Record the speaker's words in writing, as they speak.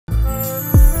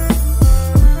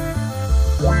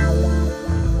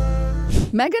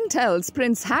Meghan tells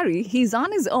Prince Harry he's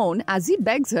on his own as he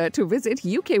begs her to visit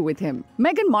UK with him.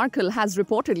 Meghan Markle has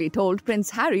reportedly told Prince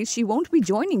Harry she won't be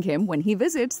joining him when he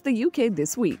visits the UK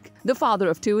this week. The father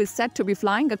of two is set to be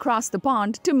flying across the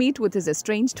pond to meet with his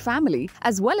estranged family,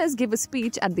 as well as give a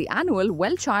speech at the annual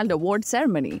Well Child Award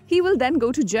ceremony. He will then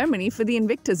go to Germany for the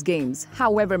Invictus Games.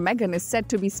 However, Meghan is said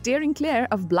to be steering clear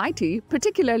of Blighty,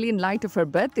 particularly in light of her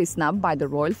birthday snub by the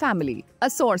royal family. A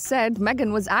source said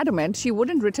Meghan was adamant she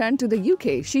wouldn't return to the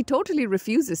UK. She totally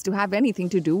refuses to have anything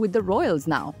to do with the royals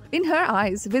now. In her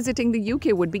eyes, visiting the UK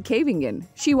would be caving in.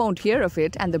 She won't hear of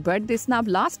it, and the birthday snub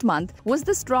last month was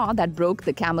the straw that broke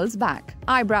the camel's back.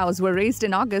 Eyebrows were raised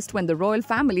in August when the royal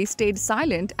family stayed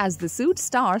silent as the Suits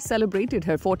star celebrated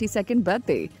her 42nd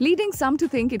birthday, leading some to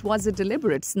think it was a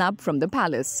deliberate snub from the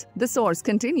palace. The source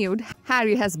continued,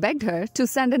 Harry has begged her to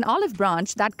send an olive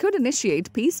branch that could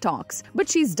initiate peace talks, but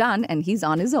she's done and he's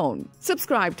on his own.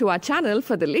 Subscribe to our channel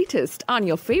for the latest on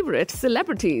your favorite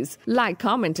celebrities. Like,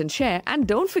 comment and share, and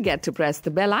don't forget to press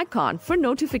the bell icon for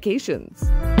notifications.